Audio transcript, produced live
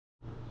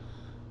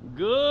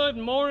Good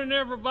morning,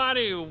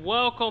 everybody.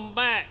 Welcome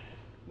back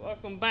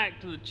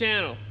to the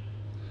channel.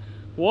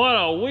 What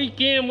a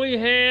weekend we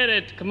had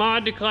at the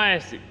Commodity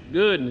Classic.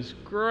 Goodness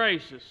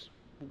gracious,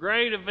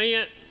 great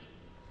event.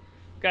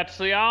 Got to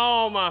see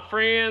all my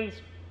friends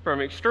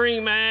from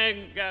Extreme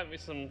Ag. Got me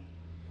some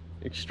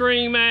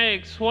Extreme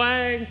Ag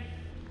swag.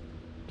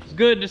 It's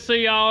good to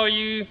see all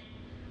you.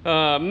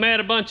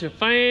 Met a bunch of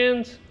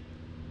fans.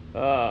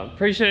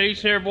 Appreciate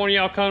each and every one of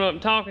y'all coming up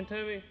and talking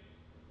to me.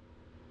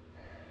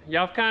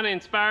 Y'all kind of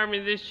inspired me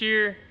this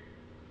year.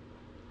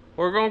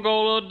 We're gonna go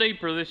a little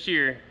deeper this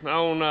year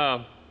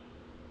on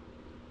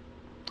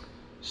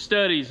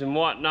studies and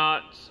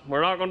whatnot.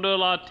 We're not gonna do a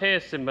lot of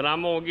testing, but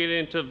I'm gonna get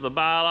into the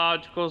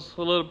biologicals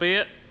a little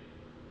bit,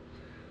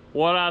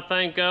 what I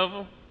think of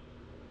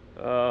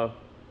them.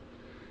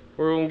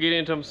 We're gonna get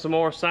into some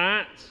more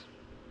science,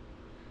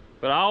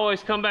 but I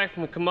always come back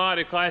from the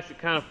Commodity Classic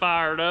kind of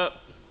fired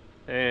up,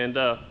 and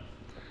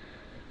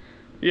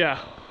yeah,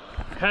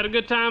 had a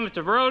good time at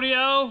the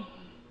rodeo,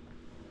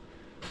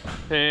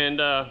 and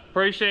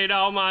appreciate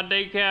all my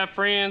decaf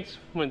friends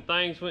when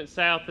things went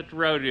south at the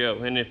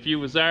rodeo. And if you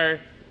was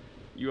there,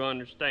 you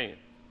understand.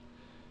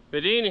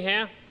 But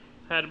anyhow,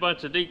 had a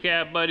bunch of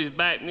decaf buddies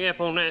back me up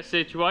on that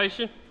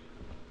situation,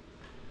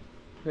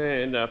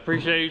 and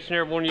appreciate each and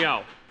every one of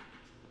y'all.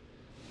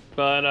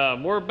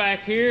 But we're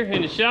back here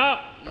in the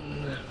shop.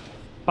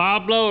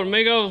 Pablo and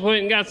Amigos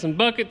went and got some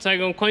buckets. They're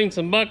gonna clean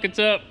some buckets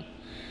up.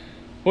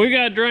 We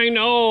gotta drain the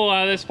oil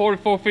out of this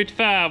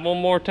 4455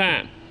 one more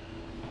time.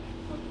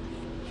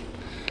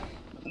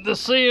 The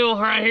seal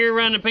right here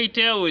around the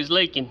PTO is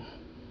leaking.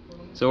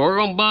 So we're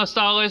gonna bust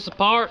all this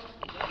apart.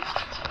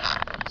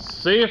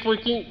 See if we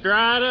can't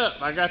dry it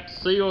up. I got the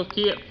seal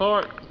kit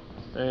part,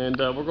 and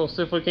we're gonna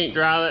see if we can't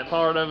dry that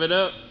part of it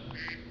up.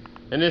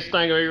 And this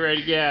thing will be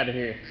ready to get out of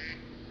here.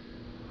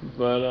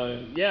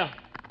 But yeah,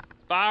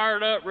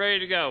 fired up, ready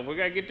to go. We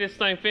gotta get this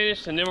thing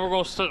finished, and then we're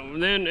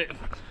gonna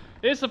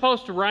it's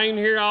supposed to rain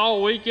here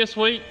all week this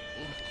week,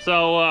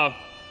 so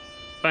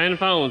fan the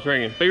phone's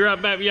ringing. Be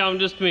right back with y'all in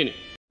just a minute.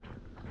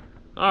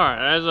 All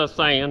right, as I was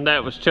saying,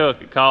 that was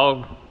Chuck that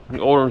called,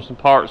 ordering some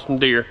parts from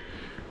Deere.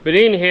 But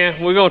anyhow,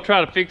 we're gonna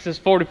try to fix this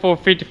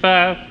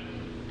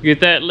 4455, get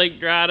that leak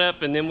dried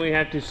up, and then we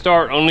have to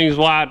start on these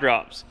Y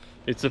drops.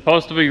 It's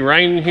supposed to be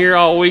raining here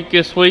all week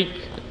this week.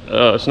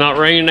 It's not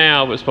raining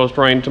now, but it's supposed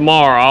to rain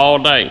tomorrow all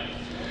day.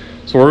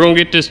 So we're gonna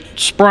get this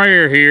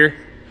sprayer here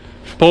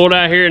pulled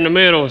out here in the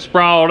middle and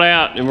sprawled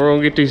out, and we're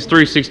gonna get these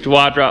 360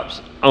 Y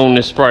drops on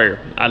this sprayer.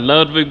 I'd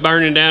love to be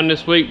burning down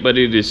this week, but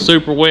it is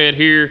super wet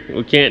here.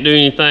 We can't do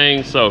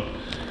anything, so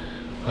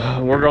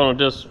we're gonna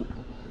just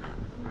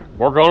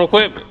work on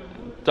equipment.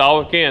 That's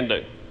all we can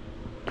do.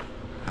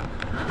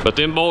 But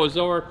them boys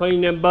over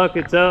cleaning them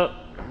buckets up,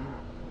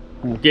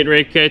 getting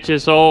ready to catch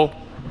this oil.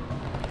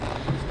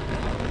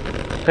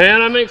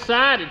 And I'm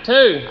excited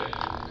too,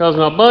 because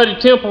my buddy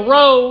Temple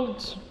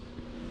Rhodes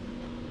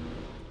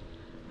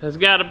has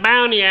got a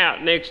bounty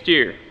out next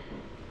year.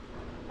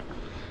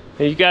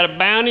 He's got a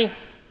bounty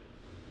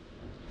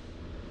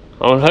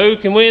on who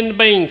can win the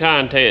bean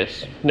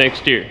contest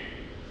next year.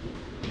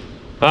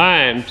 I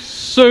am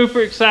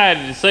super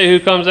excited to see who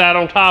comes out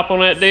on top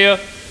on that deal.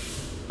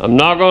 I'm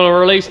not going to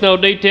release no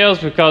details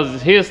because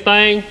it's his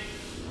thing,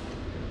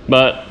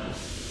 but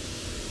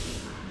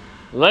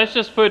let's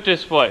just put it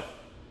this way.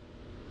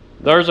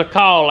 There's a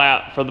call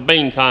out for the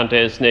bean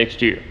contest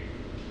next year,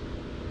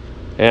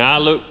 and I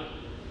look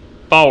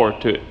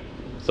forward to it.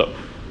 So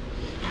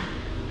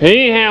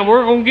anyhow,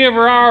 we're gonna give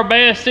her our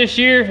best this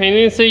year in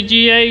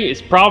NCGA.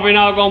 It's probably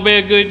not gonna be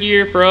a good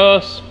year for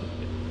us.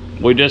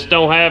 We just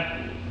don't have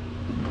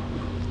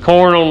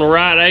corn on the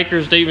right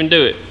acres to even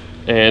do it,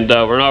 and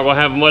we're not gonna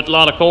have a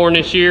lot of corn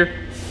this year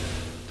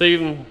to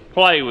even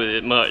play with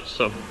it much.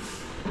 So,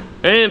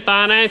 and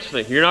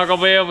financially, you're not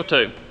gonna be able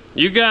to.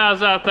 You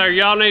guys out there,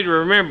 y'all need to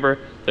remember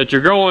that you're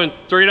growing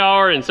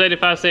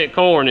 $3.75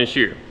 corn this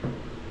year,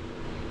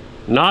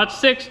 not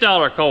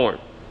 $6 corn.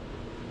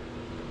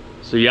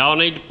 So y'all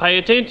need to pay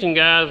attention,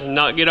 guys, and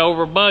not get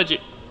over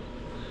budget,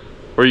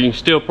 where you can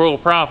still pull a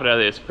profit out of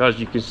this, because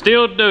you can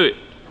still do it.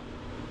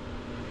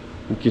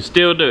 You can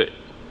still do it.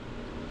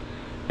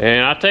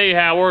 And I'll tell you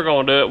how we're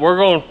gonna do it.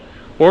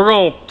 We're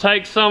gonna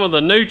take some of the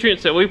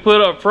nutrients that we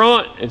put up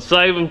front and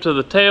save them to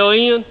the tail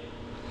end.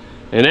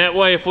 And that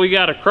way, if we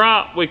got a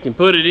crop, we can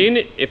put it in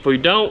it. If we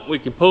don't, we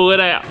can pull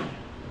it out.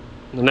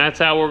 And that's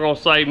how we're gonna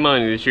save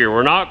money this year.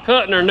 We're not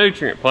cutting our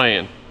nutrient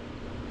plan.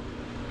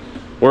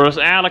 We're just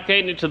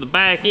allocating it to the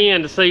back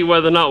end to see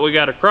whether or not we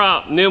got a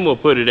crop, and then we'll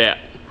put it out.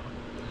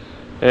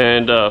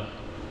 And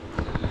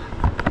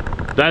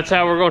that's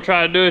how we're gonna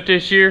try to do it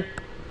this year.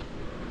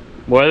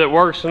 Whether it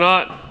works or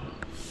not,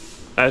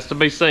 that's to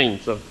be seen.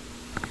 So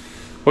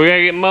we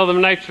gotta get Mother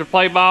Nature to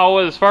play ball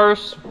with us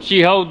first.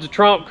 She holds the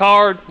trump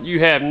card.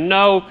 You have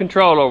no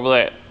control over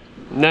that.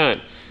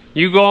 None.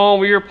 You go on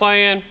with your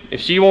plan.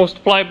 If she wants to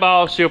play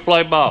ball, she'll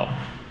play ball.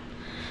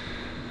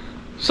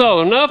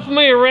 So enough of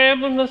me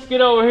rambling. Let's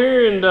get over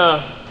here and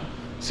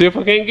see if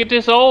we can get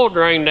this oil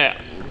drained out.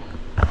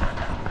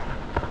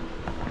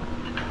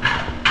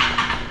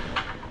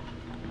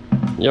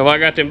 Yo, I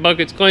got them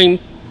buckets clean.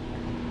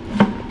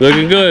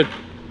 Looking good.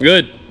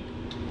 Good.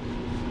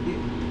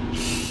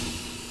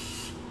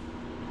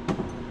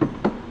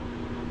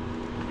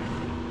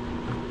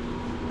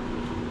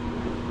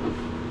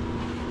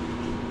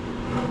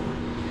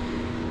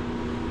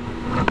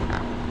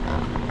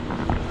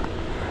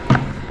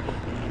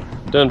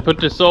 Done put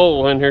this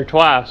oil in here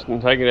twice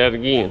and take it out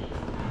again.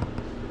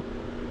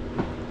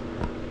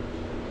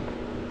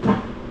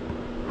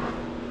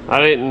 I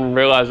didn't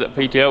realize that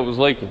PTO was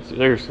leaking,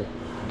 seriously,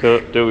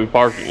 till we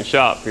parked it in the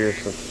shop here.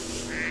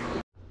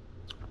 So.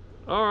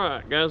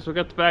 Alright guys, we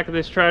got the back of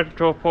this tractor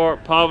tore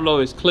apart. Pablo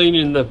is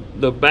cleaning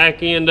the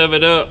back end of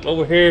it up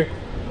over here.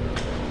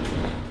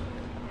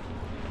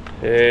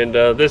 And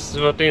this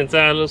is what the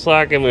inside looks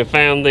like, and we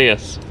found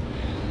this.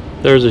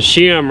 There's a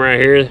shim right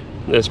here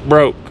that's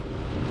broke.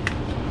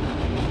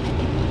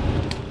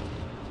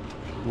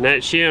 And that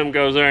shim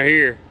goes right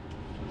here.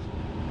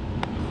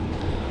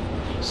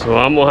 So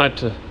I'm gonna have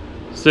to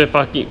see if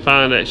I can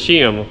find that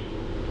shim.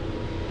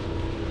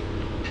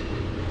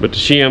 But the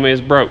shim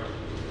is broke.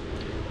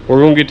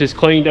 We're gonna get this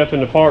cleaned up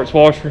in the parts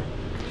washer.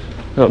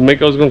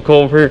 Miko's gonna come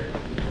over here,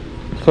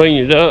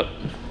 clean it up.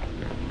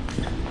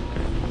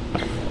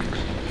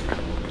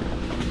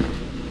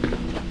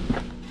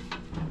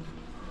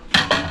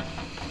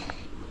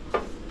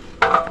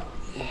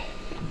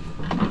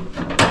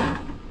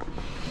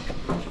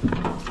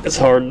 It's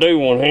hard to do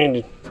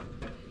one-handed.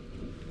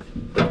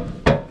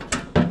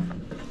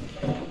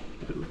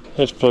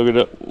 Let's plug it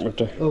up right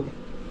there. Oh.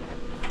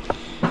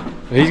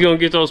 He's gonna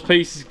get those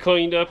pieces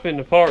cleaned up in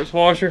the parts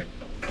washer.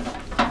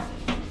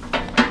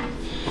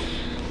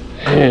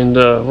 And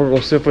we're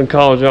gonna see if we can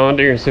call John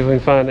Deere and see if we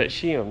can find that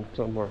shim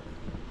somewhere.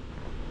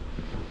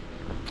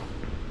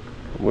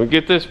 We'll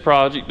get this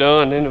project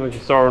done, then we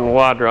can start on the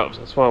Y drops.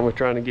 That's why we're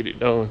trying to get it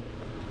done.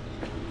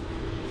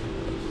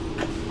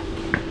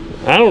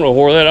 I don't know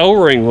where that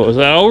O-ring was.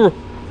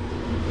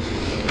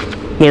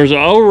 There's an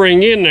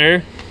O-ring in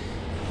there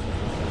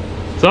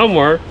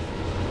somewhere,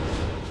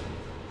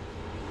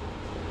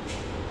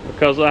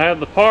 because I have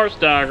the parts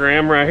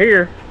diagram right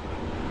here.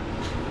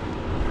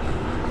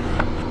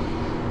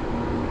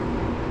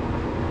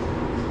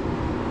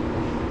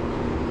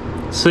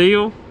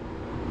 Seal,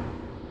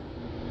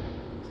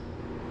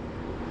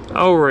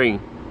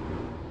 O-ring,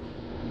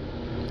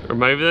 or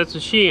maybe that's a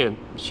shim.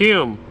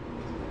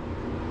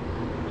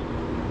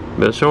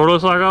 But it sure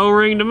looks like an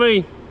O-ring to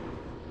me.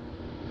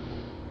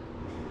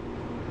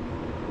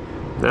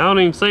 I don't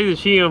even see the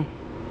shim.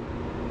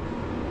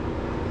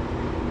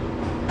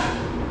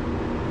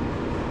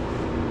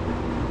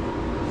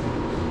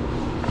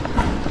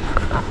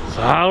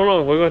 So I don't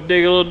know. We're going to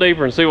dig a little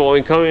deeper and see what we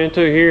can come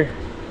into here.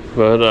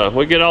 But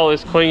we get all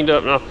this cleaned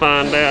up and I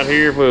find out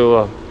here,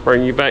 we'll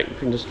bring you back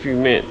in just a few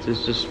minutes.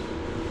 It's just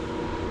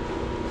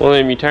one of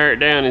them you tear it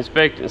down,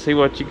 inspect it, and see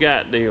what you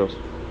got deals.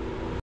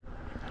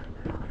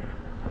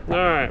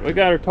 Alright, we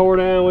got her tore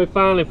down. We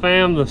finally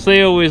found the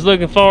seal we was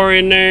looking for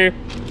in there.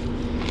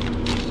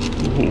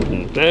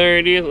 There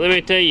it is. Let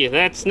me tell you,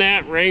 that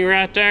snap ring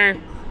right there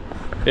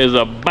is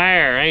a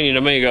bear, ain't it,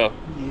 amigo?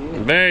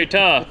 Yeah. Very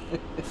tough.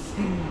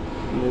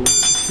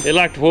 It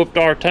like to whoop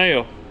our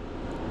tail.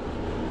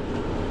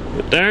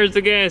 But there's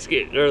the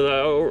gasket, or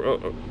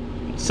the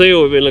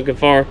seal we've been looking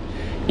for.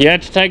 You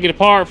have to take it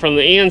apart from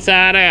the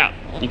inside out.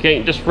 You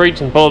can't just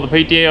reach and pull the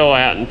PTO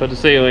out and put the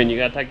seal in. You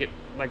gotta take it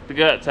like the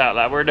guts out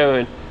like we're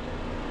doing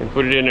and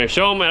put it in there.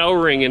 Show them that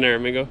O-ring in there,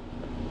 amigo.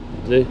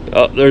 See?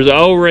 Oh, there's an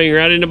O-ring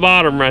right in the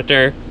bottom right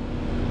there.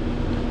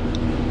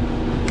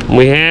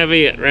 We have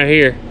it right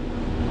here.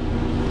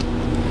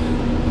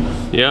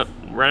 Yep,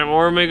 right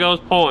where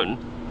amigo's pointing.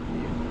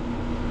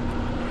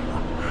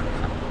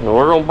 And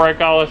we're gonna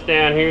break all this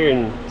down here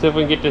and see if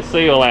we can get this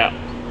seal out.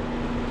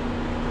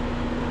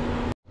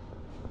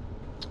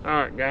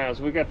 Alright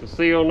guys, we got the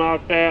seal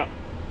knocked out.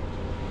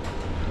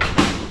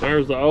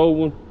 There's the old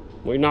one.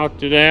 We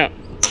knocked it out.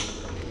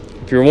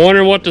 If you're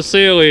wondering what the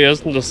seal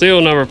is, the seal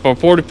number for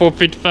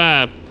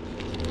 4455.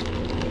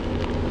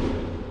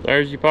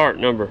 There's your part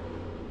number.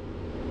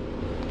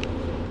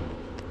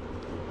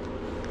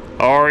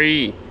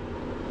 RE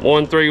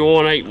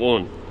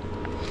 13181.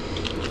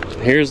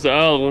 Here's the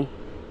other one.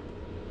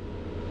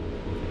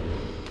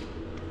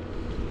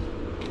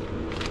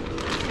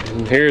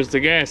 And here's the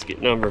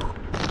gasket number.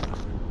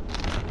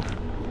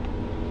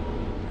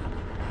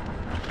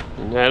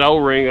 And that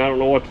O-ring, I don't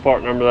know what the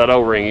part number of that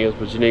O-ring is,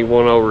 but you need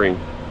one O-ring.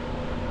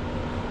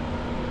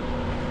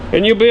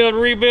 And you'll be able to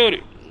rebuild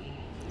it.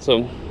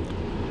 So,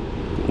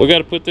 we got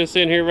to put this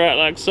in here right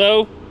like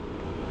so.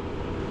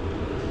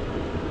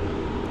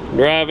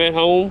 Drive it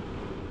home.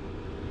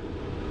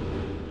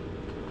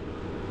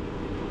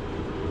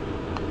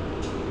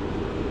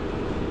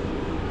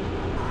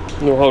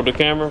 You hold the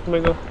camera for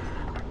me, go.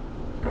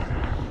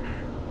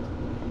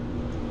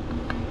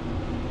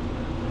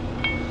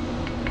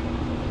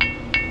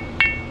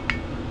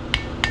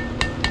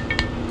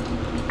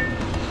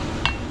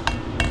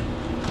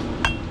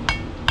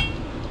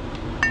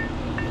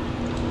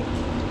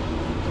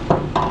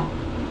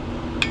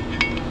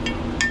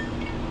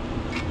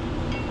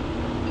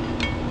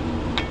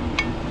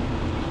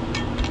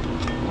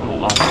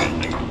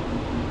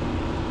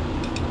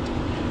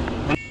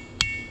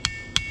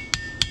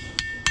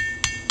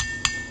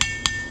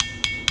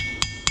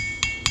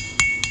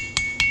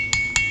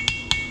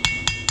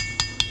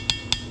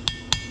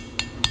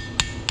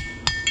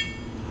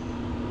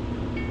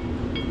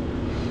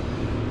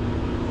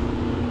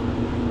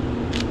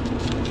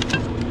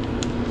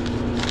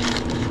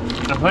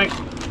 I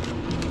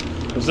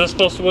think. Is that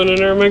supposed to went in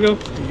there, amigo?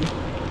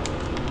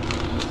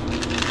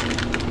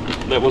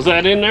 Was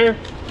that in there?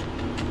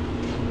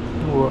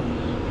 What?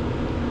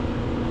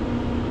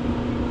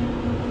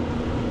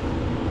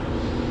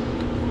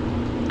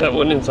 That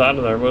wasn't inside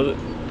of there, was it?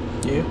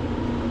 Yeah.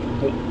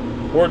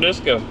 Where'd this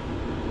go?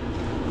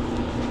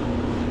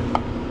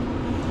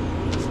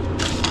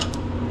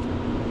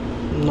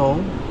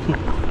 No.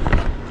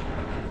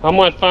 I'm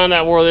gonna find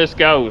out where this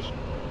goes.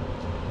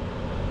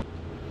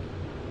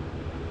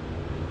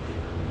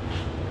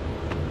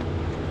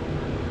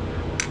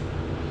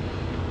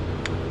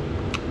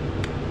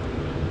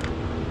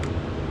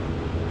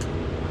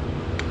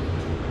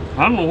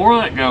 I don't know where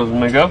that goes,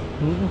 amigo.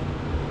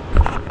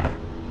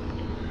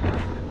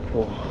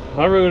 Well,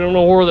 I really don't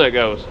know where that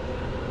goes.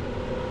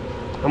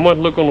 I'm going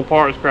to look on the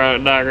parts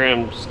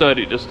diagram and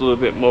study it just a little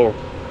bit more.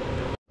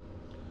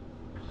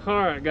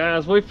 Alright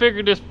guys, we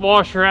figured this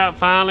washer out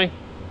finally.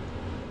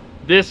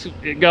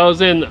 It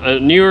goes in a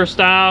newer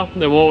style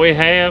than what we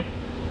have.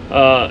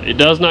 It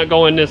does not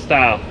go in this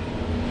style.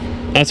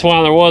 That's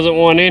why there wasn't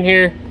one in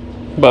here.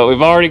 But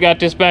we've already got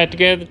this back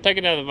together. Take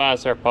it out of the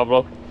vise there,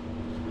 Pablo.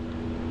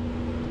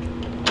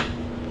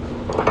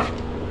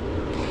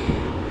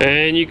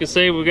 And you can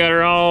see we got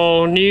her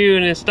all new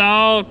and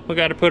installed. We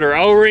got to put her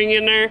O-ring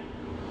in there.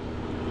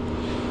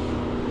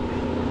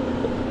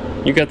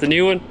 You got the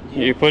new one?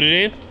 Yeah. You put it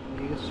in?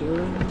 Yes,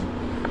 sir.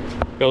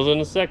 Goes in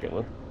the second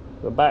one,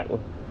 the back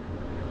one.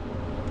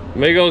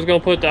 Amigo's gonna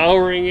put the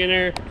O-ring in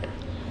there.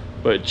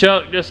 But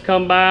Chuck just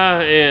come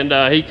by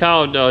and he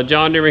called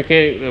John Deere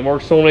mechanic that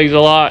works on these a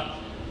lot.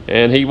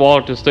 And he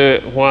walked us through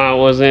it, why it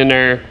was in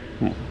there,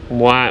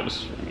 why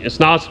it's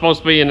not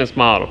supposed to be in this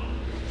model.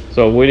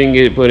 So we didn't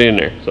get it put in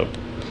there. So,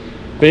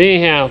 but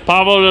anyhow,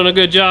 Pablo done a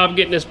good job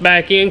getting this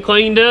back end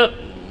cleaned up.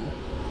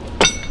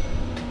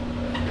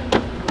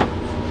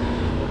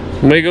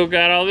 Amigo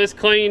got all this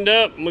cleaned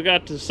up. We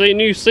got the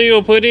new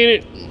seal put in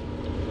it.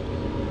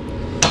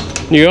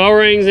 New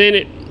O-rings in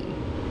it.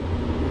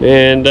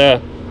 And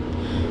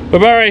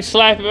we've already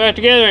slapped it back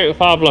together, ain't we,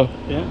 Pablo?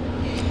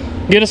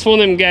 Yeah. Get us one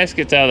of them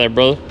gaskets out of there,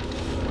 brother.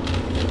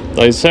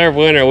 Like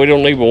several in there, we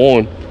don't need but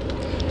one.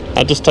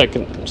 I'll just take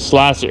and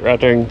slice it right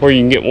there where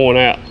you can get one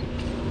out.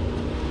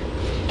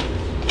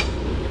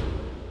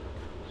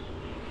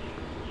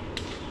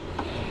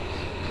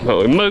 But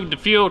we moved the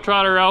fuel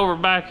trotter over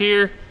back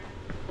here.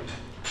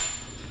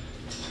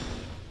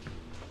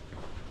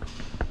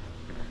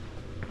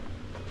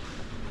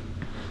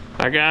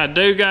 I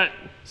got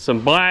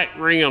some black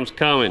rims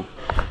coming.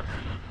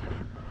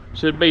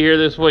 Should be here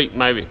this week,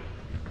 maybe.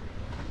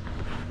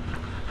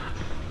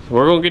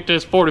 We're gonna get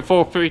this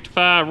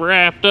 4455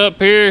 wrapped up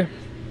here.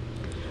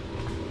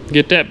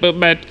 Get that put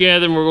back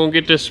together, and we're gonna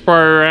get this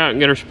sprayer out and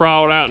get her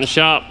sprawled out in the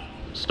shop.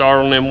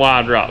 Start on them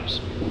wide drops.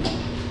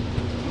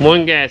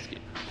 One gasket.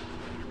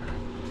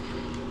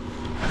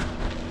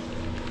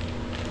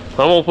 I'm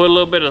gonna put a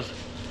little bit of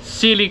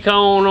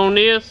silicone on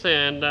this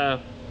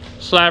and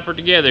slap her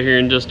together here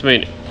in just a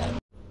minute.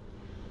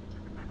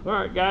 All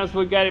right, guys,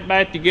 we got it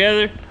back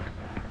together.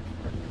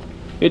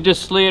 It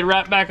just slid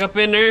right back up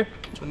in there.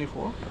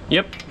 24.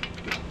 Yep.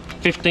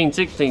 15,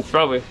 16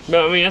 probably.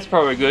 No, I mean that's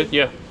probably good.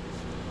 Yeah.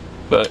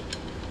 But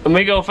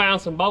Amigo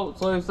found some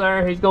bolts loose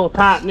there. He's gonna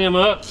tighten them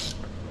up.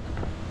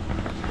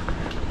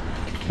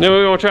 Then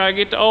we're gonna try to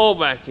get the oil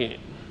back in.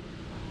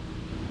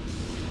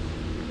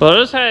 Well, I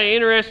just had an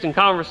interesting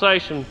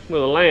conversation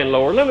with a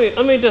landlord. Let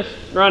me just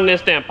run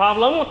this down,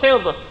 Pablo. I'm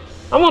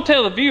gonna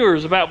tell the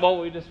viewers about what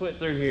we just went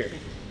through here.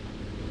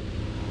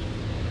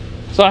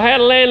 So I had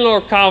a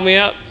landlord call me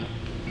up.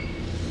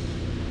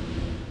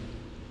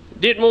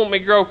 Didn't want me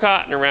to grow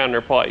cotton around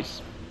their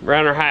place,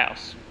 around their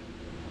house,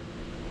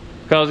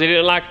 because he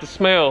didn't like the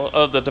smell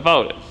of the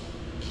devoted.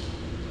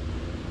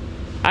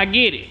 I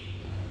get it.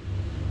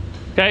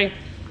 Okay?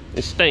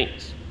 It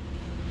stinks.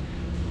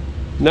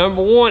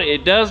 Number one,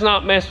 it does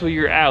not mess with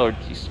your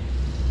allergies.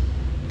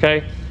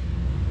 Okay?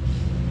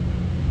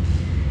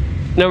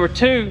 Number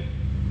two,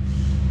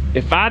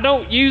 if I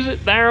don't use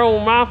it there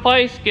on my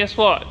place, guess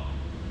what?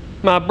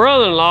 My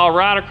brother-in-law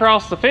right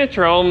across the fence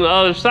row on the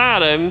other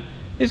side of him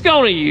is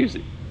going to use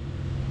it.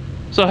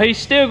 So he's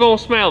still going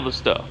to smell the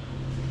stuff.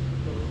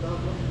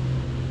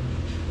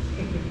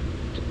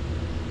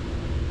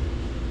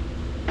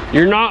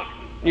 You're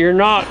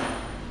not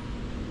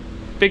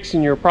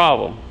fixing your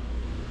problem.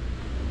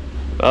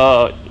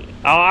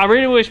 I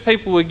really wish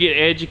people would get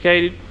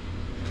educated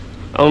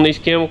on these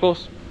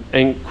chemicals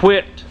and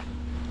quit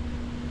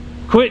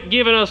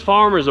giving us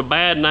farmers a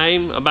bad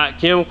name about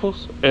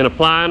chemicals and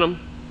applying them.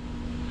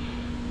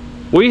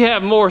 We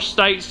have more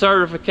state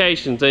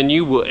certifications than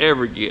you will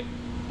ever get.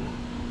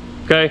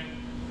 Okay?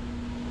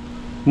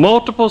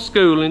 Multiple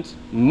schoolings,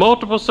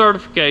 multiple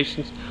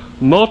certifications,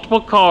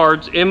 multiple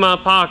cards in my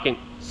pocket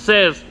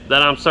says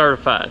that I'm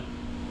certified.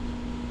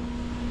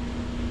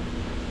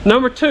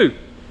 Number two,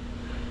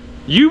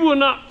 you will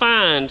not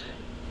find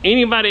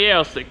anybody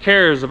else that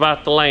cares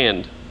about the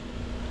land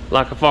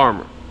like a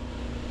farmer.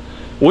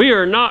 We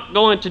are not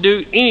going to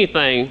do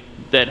anything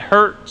that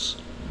hurts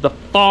the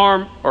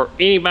farm or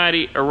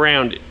anybody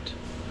around it.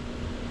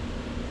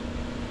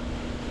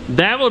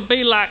 That would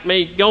be like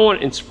me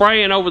going and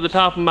spraying over the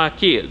top of my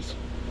kids.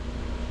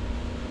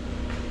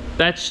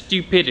 That's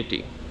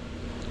stupidity.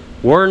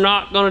 We're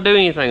not going to do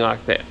anything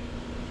like that.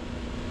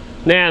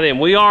 Now then,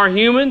 we are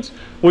humans.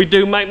 We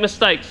do make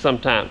mistakes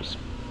sometimes.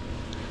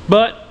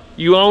 But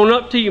you own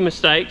up to your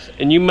mistakes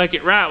and you make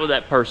it right with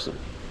that person.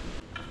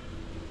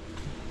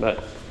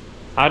 But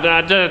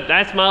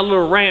that's my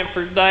little rant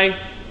for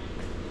today.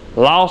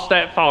 Lost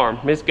that farm.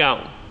 It's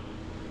gone.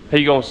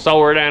 He gonna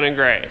sow her down in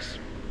grass.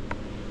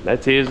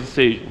 That's his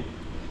decision.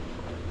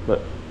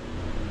 But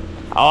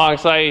all I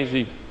can say is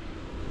he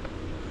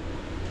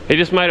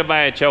just made a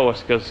bad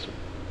choice, because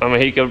I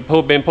mean, he could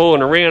have been pulling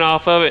the wren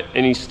off of it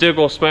and he's still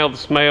gonna smell the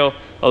smell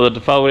of the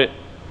defaulted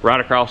right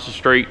across the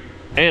street.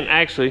 And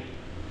actually,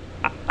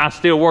 I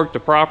still work the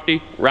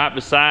property right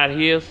beside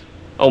his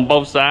on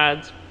both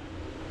sides.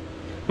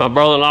 My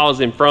brother-in-law is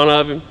in front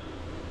of him.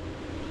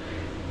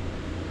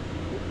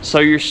 So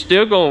you're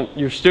still gonna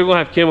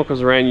have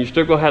chemicals around you. You're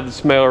still gonna have the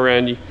smell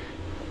around you.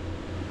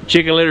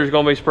 Chicken litter is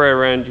gonna be sprayed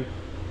around you.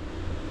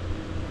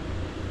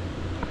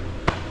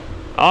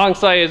 All I can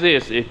say is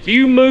this: if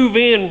you move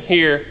in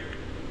here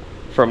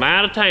from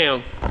out of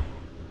town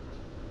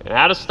and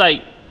out of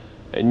state,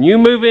 and you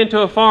move into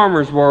a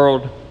farmer's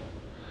world,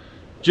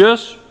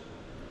 just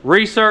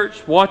research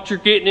what you're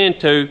getting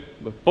into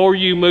before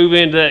you move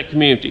into that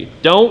community.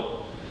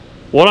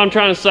 What I'm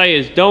trying to say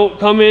is, don't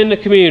come in the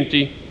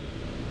community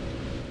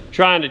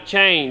trying to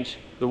change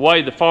the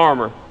way the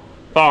farmer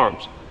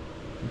farms.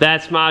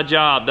 That's my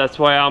job. That's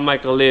the way I'll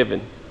make a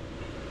living.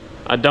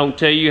 I don't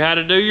tell you how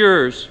to do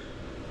yours.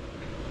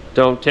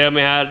 Don't tell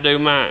me how to do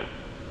mine.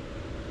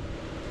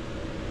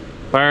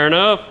 Fair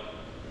enough?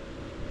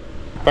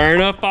 Fair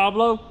enough,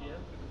 Pablo? Yeah,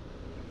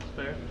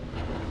 fair.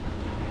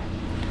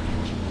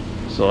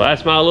 So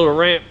that's my little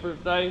rant for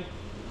today.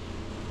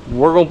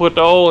 We're gonna put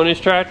the oil in this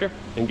tractor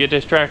and get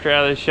this tractor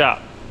out of this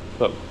shop.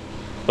 So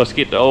let's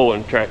get the oil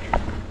in the tractor.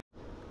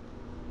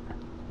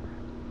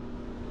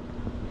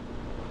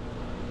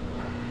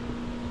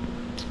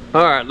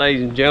 All right,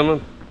 ladies and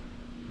gentlemen,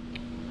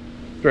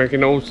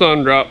 drinking old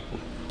sun drop.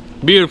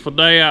 Beautiful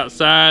day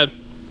outside.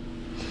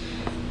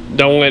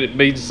 Don't let it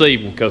be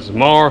deceiving, because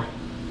tomorrow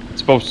it's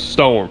supposed to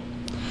storm.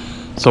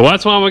 So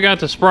that's why we got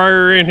the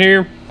sprayer in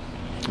here,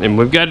 and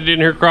we've got it in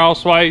here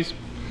crossways.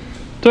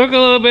 Took a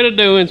little bit of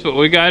doings, but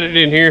we got it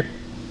in here.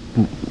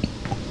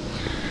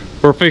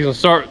 We're fixing to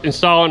start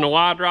installing the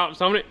wire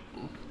drops on it.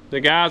 The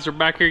guys are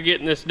back here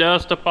getting this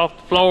dust up off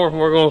the floor.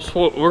 We're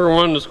gonna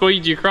run the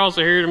squeegee across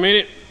it here in a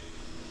minute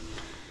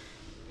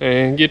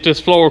and get this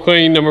floor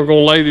cleaned. Then we're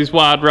gonna lay these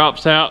wire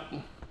drops out,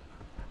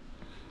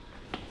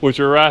 which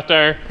are right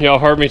there. Y'all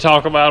heard me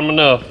talk about them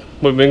enough.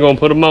 We've been gonna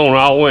put them on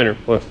all winter.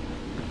 Well,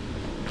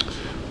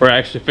 we're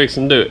actually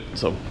fixing to do it.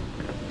 So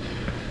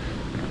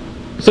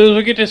as soon as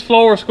we get this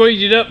floor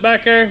squeegeed up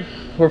back there,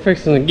 we're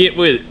fixing to get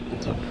with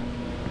it. So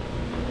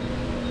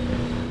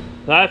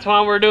that's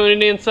why we're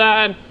doing it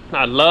inside.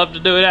 I'd love to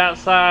do it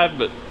outside,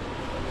 but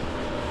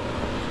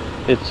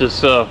it's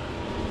just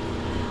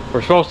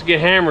we're supposed to get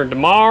hammered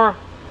tomorrow,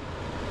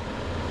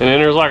 and then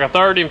there's like a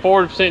 30 and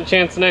 40%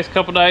 chance the next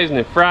couple days, and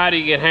then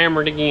Friday get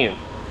hammered again.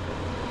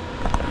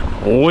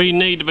 We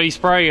need to be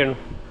spraying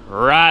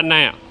right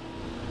now,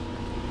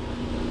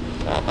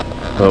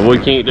 but we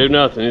can't do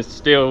nothing. It's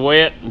still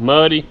wet,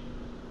 muddy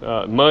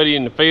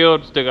in the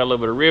field. Still got a little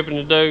bit of ripping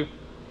to do.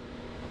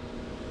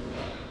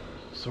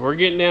 So we're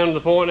getting down to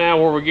the point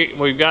now where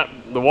we've got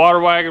the water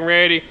wagon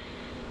ready.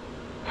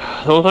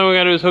 The only thing we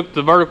gotta do is hook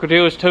the vertical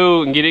tillage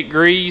tool and get it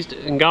greased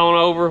and gone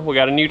over. We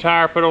got a new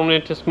tire put on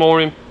it this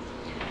morning.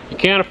 You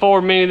can't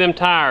afford many of them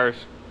tires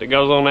that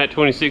goes on that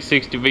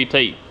 2660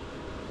 VT.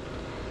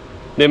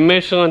 Them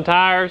Michelin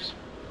tires,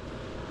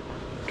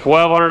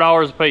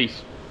 $1,200 a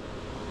piece.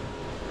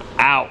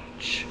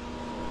 Ouch.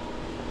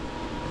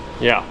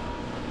 Yeah.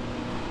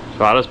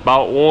 So I just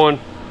bought one.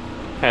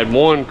 Had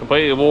one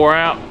completely wore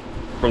out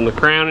from the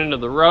crown into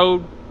the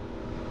road,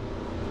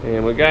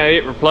 and we got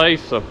it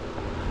replaced. So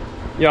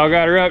y'all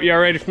got her up. Y'all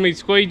ready for me to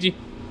squeegee?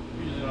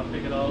 Usually I'll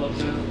pick it all up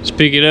now. Just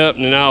pick it up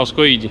and then I'll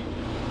squeegee.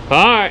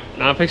 All right,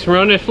 now I'm fixing to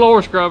run this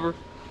floor scrubber,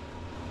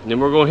 and then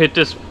we're gonna hit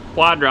this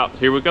wide drop.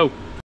 Here we go.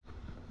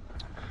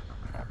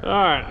 All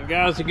right, the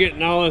guys are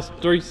getting all this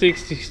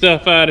 360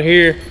 stuff out of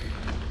here,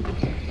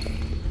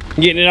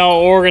 getting it all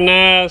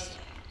organized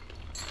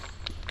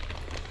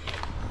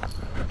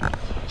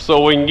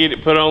so we can get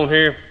it put on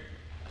here.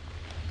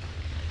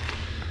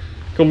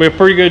 Gonna be a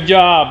pretty good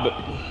job,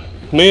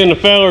 but me and the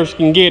fellers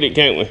can get it,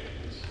 can't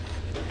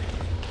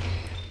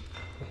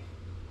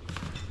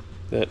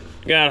we?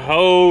 Got a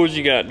hose,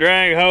 you got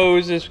drag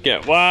hoses, we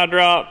got wire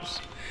drops.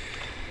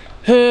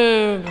 Got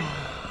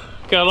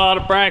a lot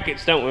of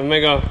brackets, don't we,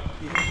 Migo?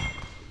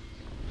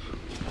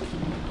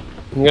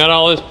 We got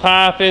all this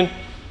piping,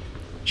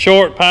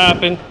 short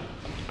piping,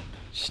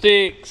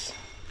 sticks.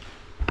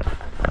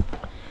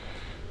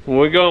 We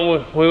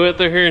went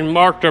through here and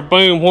marked our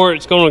boom where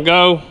it's gonna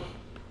go.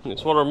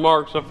 It's what our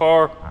marks so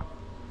far.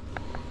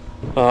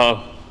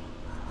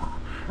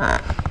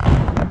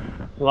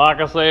 Like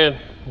I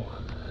said,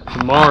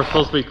 tomorrow's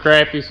supposed to be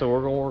crappy, so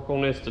we're gonna work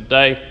on this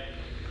today.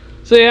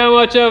 See how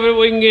much of it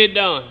we can get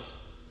done.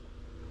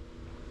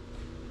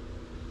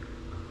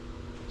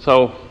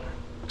 So,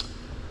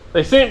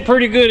 they sent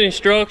pretty good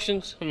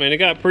instructions. I mean, they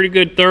got pretty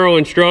good thorough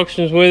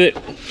instructions with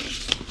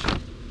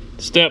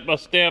it. Step by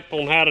step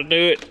on how to do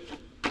it.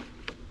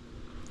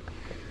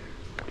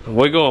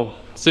 We're gonna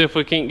see if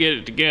we can't get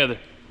it together.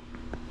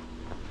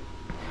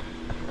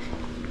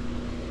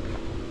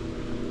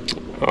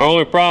 Our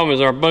only problem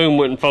is our boom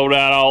wouldn't fold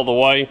out all the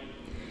way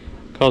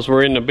because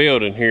we're in the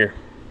building here.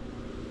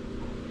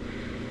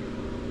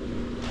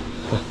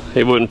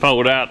 It wouldn't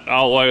fold out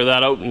all the way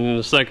without opening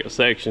the second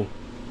section.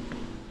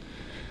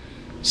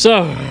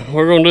 So,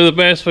 we're gonna do the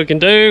best we can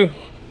do.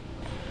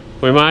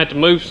 We might have to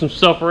move some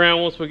stuff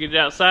around once we get it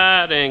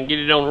outside and get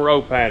it on the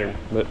row pattern,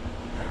 but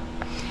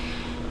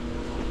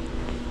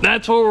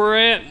that's where we're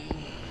at.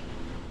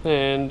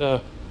 And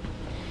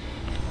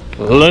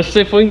let's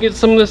see if we can get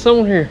some of this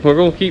on here. We're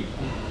gonna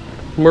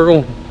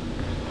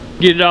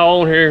get it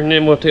all on here, and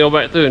then we'll tail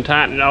back through and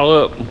tighten it all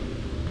up.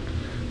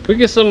 If we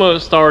get some of it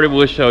started,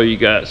 we'll show you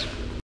guys.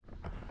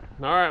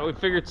 All right, we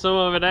figured some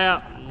of it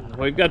out.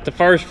 We've got the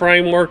first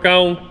framework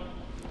on.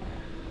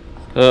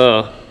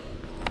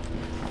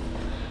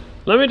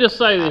 Let me just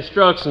say the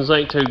instructions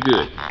ain't too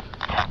good.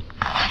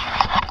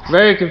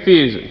 Very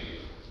confusing.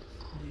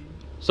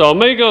 So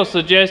Amigo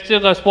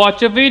suggested let's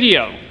watch a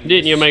video,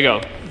 didn't you,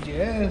 Amigo?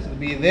 Yes,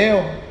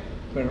 video.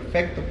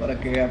 Perfecto para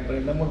que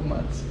aprendamos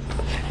más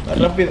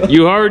rápido.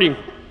 You heard him.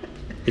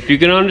 If you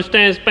can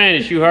understand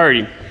Spanish, you heard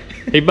him.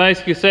 He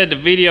basically said the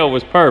video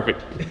was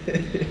perfect.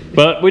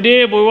 But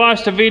we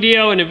watched the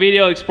video, and the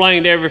video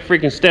explained every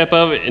freaking step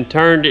of it and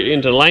turned it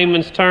into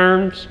layman's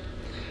terms.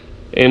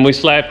 And we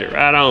slapped it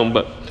right on.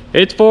 But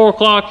it's 4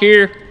 o'clock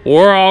here.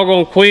 We're all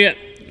gonna quit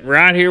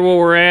right here where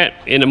we're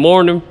at. In the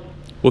morning,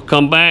 we'll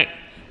come back.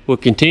 We'll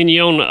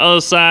continue on the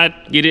other side,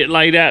 get it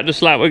laid out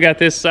just like we got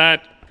this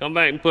side. Come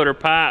back and put our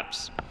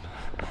pipes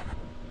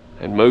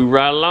and move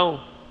right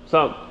along.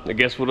 So, I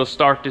guess we'll just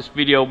start this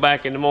video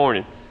back in the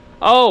morning.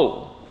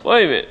 Oh,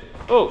 wait a minute.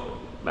 Oh,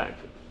 back.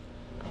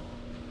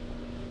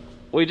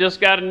 We just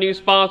got a new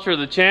sponsor of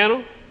the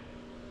channel,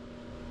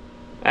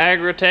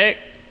 Agritech,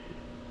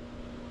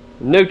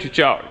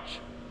 NutriCharge.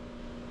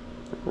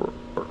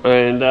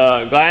 And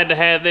glad to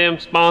have them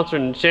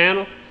sponsoring the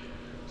channel.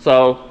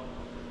 So,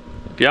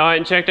 if y'all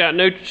hadn't checked out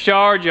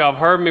NutriCharge, y'all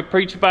have heard me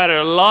preach about it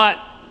a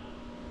lot.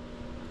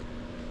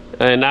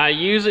 And I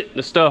use it,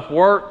 the stuff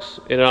works.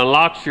 It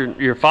unlocks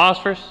your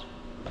phosphorus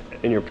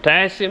and your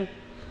potassium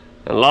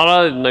and a lot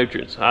of other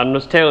nutrients. I'm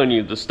just telling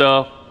you, the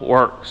stuff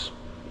works.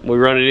 We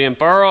run it in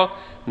furrow,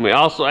 and we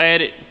also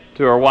add it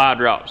to our Y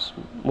drops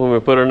when we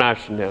put our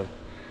nitrogen down.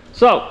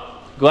 So,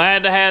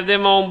 glad to have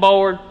them on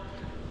board.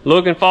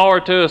 Looking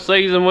forward to a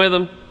season with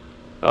them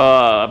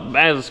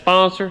as a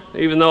sponsor,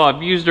 even though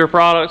I've used their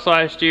products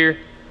last year.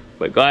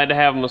 But glad to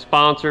have them a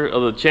sponsor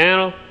of the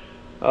channel.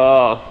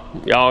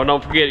 Y'all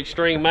don't forget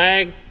Extreme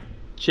Mag.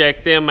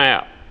 Check them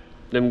out.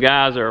 Them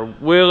guys are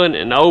willing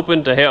and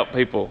open to help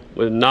people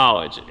with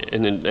knowledge.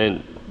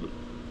 And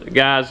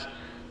guys,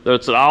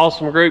 it's an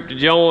awesome group to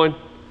join.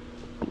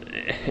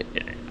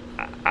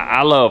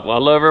 I love them. I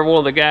love every one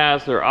of the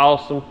guys. They're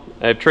awesome.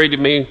 They've treated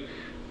me,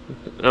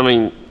 I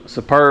mean,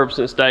 superb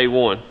since day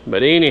one.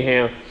 But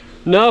anyhow,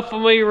 enough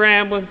of me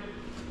rambling.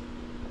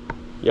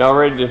 Y'all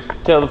ready to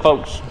tell the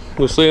folks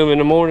we'll see them in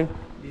the morning?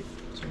 Yeah.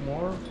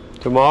 Tomorrow?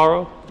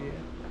 Tomorrow?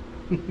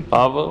 Yeah.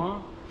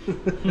 Pablo?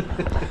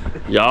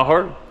 Y'all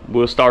heard?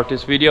 We'll start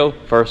this video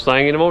first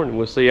thing in the morning.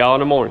 We'll see y'all in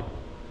the morning.